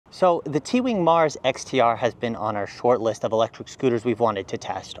So the Teewing Mars XTR has been on our short list of electric scooters we've wanted to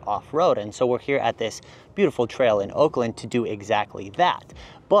test off-road. And so we're here at this beautiful trail in Oakland to do exactly that.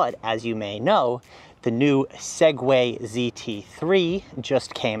 But as you may know, the new Segway ZT3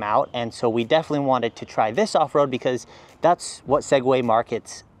 just came out. And so we definitely wanted to try this off-road because that's what Segway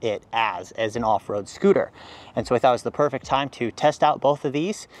markets it as an off-road scooter. And so I thought it was the perfect time to test out both of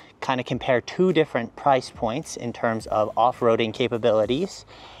these, kind of compare two different price points in terms of off-roading capabilities.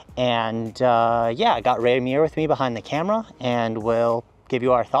 And yeah, I got Ray Mir with me behind the camera, and we'll give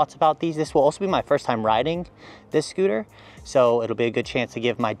you our thoughts about these. This will also be my first time riding this scooter, so it'll be a good chance to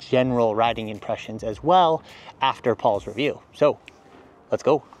give my general riding impressions as well after Paul's review. So let's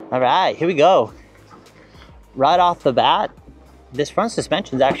go. All right, here we go. Right off the bat, this front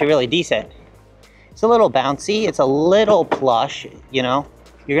suspension is actually really decent. It's a little bouncy, it's a little plush, you know.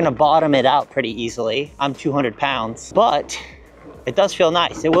 You're gonna bottom it out pretty easily. I'm 200 pounds, but it does feel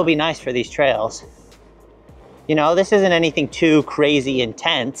nice. It will be nice for these trails. You know, this isn't anything too crazy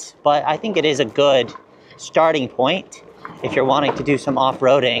intense, but I think it is a good starting point if you're wanting to do some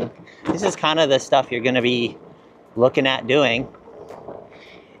off-roading. This is kind of the stuff you're gonna be looking at doing.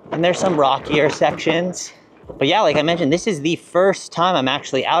 And there's some rockier sections. But yeah, like I mentioned, this is the first time I'm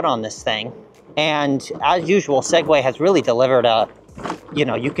actually out on this thing. And as usual, Segway has really delivered a, you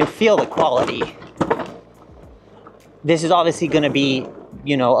know, you can feel the quality. This is obviously going to be,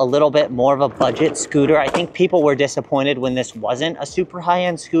 you know, a little bit more of a budget scooter. I think people were disappointed when this wasn't a super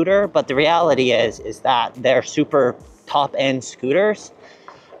high-end scooter, but the reality is that their super top-end scooters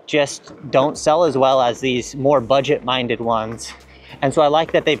just don't sell as well as these more budget-minded ones. And so I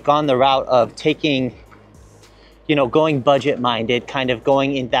like that they've gone the route of taking, you know, going budget-minded, kind of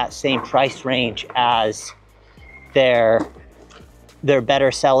going in that same price range as their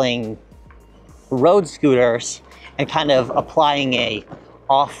better selling road scooters, and kind of applying a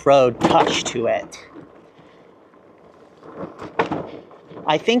off-road touch to it.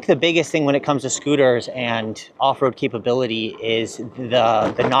 I think the biggest thing when it comes to scooters and off-road capability is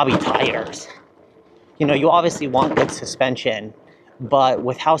the knobby tires. You know, you obviously want good suspension, but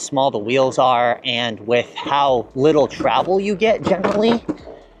with how small the wheels are and with how little travel you get generally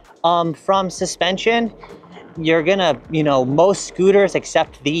from suspension, you're gonna, you know, most scooters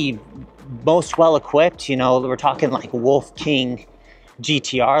except the most well-equipped, you know, we're talking like Wolf King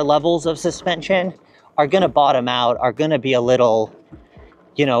GTR levels of suspension, are gonna bottom out, are gonna be a little,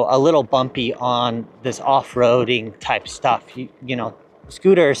 you know, a little bumpy on this off-roading type stuff. You know,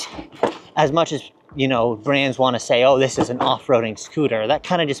 scooters, as much as, you know, brands want to say, oh, this is an off-roading scooter, that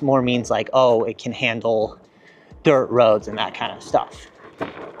kind of just more means like, oh, it can handle dirt roads and that kind of stuff.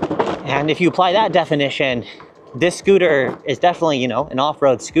 And if you apply that definition, this scooter is definitely, you know, an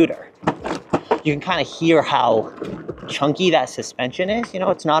off-road scooter. You can kind of hear how chunky that suspension is. You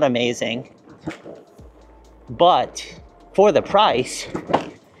know, it's not amazing, but for the price,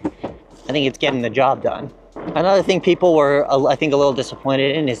 I think it's getting the job done. Another thing people were, I think, a little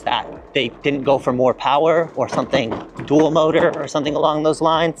disappointed in is that they didn't go for more power or something dual motor or something along those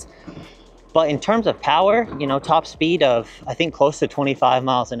lines. But in terms of power, you know, top speed of, I think, close to 25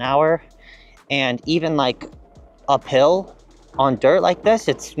 miles an hour, and even like uphill on dirt like this,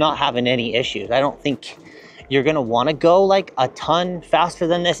 it's not having any issues. I don't think you're gonna wanna go like a ton faster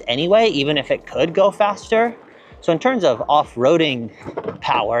than this anyway, even if it could go faster. So in terms of off-roading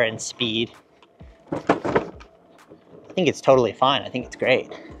power and speed, I think it's totally fine. I think it's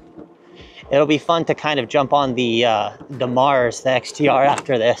great. It'll be fun to kind of jump on the Mars, the XTR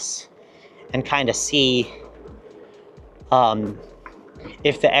after this, and kind of see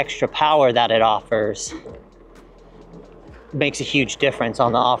if the extra power that it offers makes a huge difference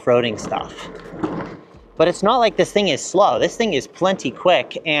on the off-roading stuff. But it's not like this thing is slow. This thing is plenty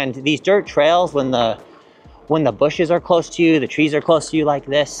quick, and these dirt trails, when the bushes are close to you, the trees are close to you like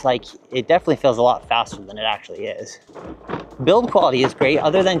this, like, it definitely feels a lot faster than it actually is. Build quality is great,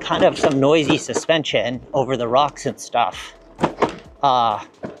 other than kind of some noisy suspension over the rocks and stuff.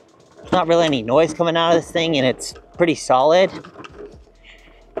 There's not really any noise coming out of this thing, and it's pretty solid.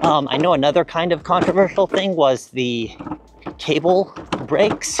 I know another kind of controversial thing was the cable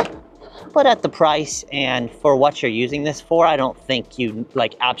brakes, but at the price and for what you're using this for, I don't think you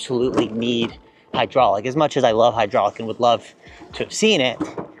like absolutely need hydraulic. As much as I love hydraulic and would love to have seen it,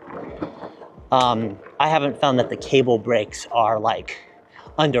 I haven't found that the cable brakes are like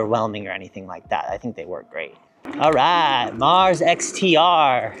underwhelming or anything like that. I think they work great. All right, Mars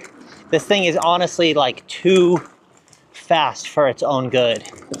XTR. This thing is honestly like too fast for its own good,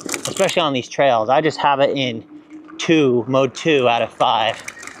 especially on these trails. I just have it in mode 2 out of 5.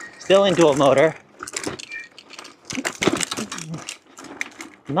 Still in dual motor.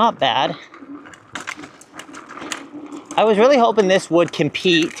 not bad. I was really hoping this would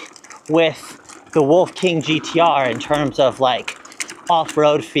compete with the Wolf King GTR in terms of like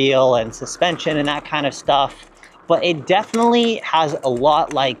off-road feel and suspension and that kind of stuff, but it definitely has a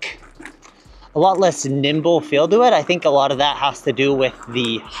lot less nimble feel to it. I think a lot of that has to do with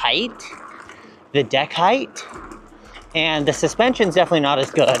the height, the deck height, and the suspension's definitely not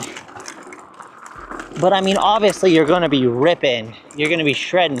as good. But I mean, obviously you're gonna be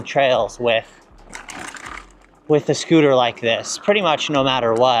shredding trails with a scooter like this, pretty much no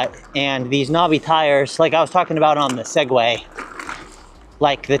matter what. And these knobby tires, like I was talking about on the Segway,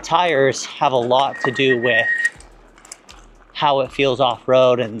 like the tires have a lot to do with how it feels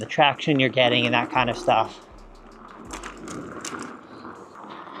off-road and the traction you're getting and that kind of stuff.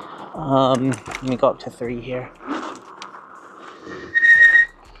 Let me go up to 3 here.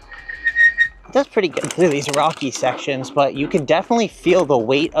 That's pretty good through these rocky sections, but you can definitely feel the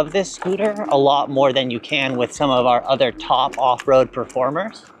weight of this scooter a lot more than you can with some of our other top off-road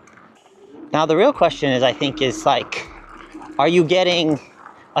performers. Now the real question is, I think, is like, are you getting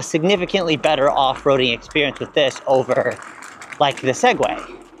a significantly better off-roading experience with this over like the Segway,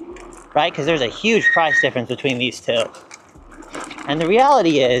 right? Because there's a huge price difference between these two. And the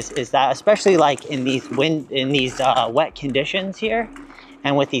reality is that especially like in these wet conditions here,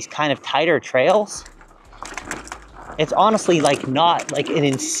 and with these kind of tighter trails, it's honestly like not like an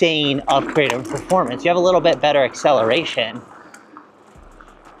insane upgrade of performance. You have a little bit better acceleration.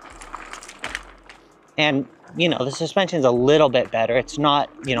 And, you know, the suspension's a little bit better. It's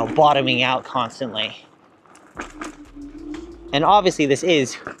not, you know, bottoming out constantly. And obviously this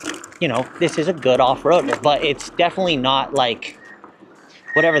is, you know, this is a good off-roader, but it's definitely not like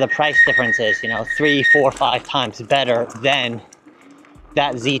whatever the price difference is, you know, 3, 4, 5 times better than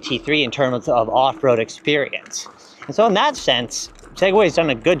that ZT3 in terms of off-road experience. And so in that sense, Segway's done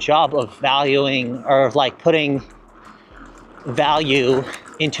a good job of valuing, or like putting value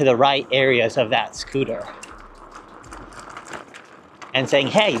into the right areas of that scooter. And saying,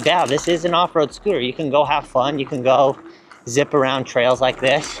 hey, yeah, this is an off-road scooter. You can go have fun. You can go zip around trails like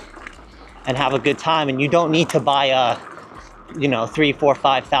this and have a good time. And you don't need to buy a, you know, $3,000,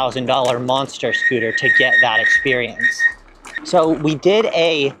 $4,000, $5,000 monster scooter to get that experience. So we did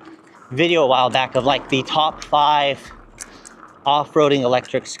a video a while back of like the top 5 off-roading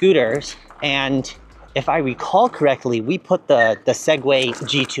electric scooters, and if I recall correctly, we put the Segway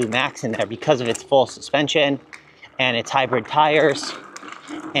G2 Max in there because of its full suspension and its hybrid tires,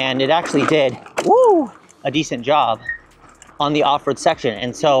 and it actually did a decent job on the off-road section.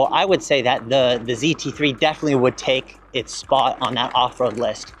 And so I would say that the ZT3 definitely would take its spot on that off-road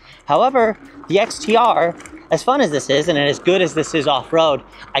list. However, the XTR, as fun as this is and as good as this is off-road,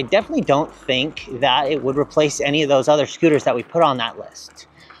 I definitely don't think that it would replace any of those other scooters that we put on that list.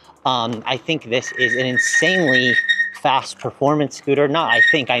 I think this is an insanely fast performance scooter. Not I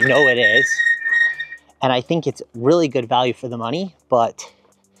think, I know it is. And I think it's really good value for the money, but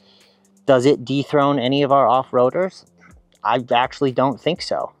does it dethrone any of our off-roaders? I actually don't think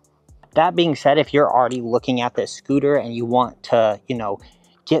so. That being said, if you're already looking at this scooter and you want to, you know,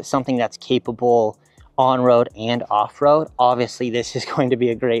 get something that's capable on-road and off-road, obviously this is going to be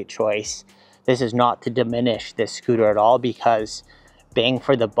a great choice. This is not to diminish this scooter at all, because bang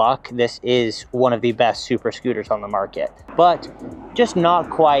for the buck, this is one of the best super scooters on the market, but just not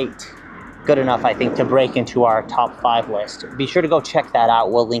quite good enough, I think, to break into our top 5 list. Be sure to go check that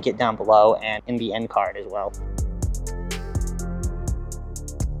out. We'll link it down below and in the end card as well.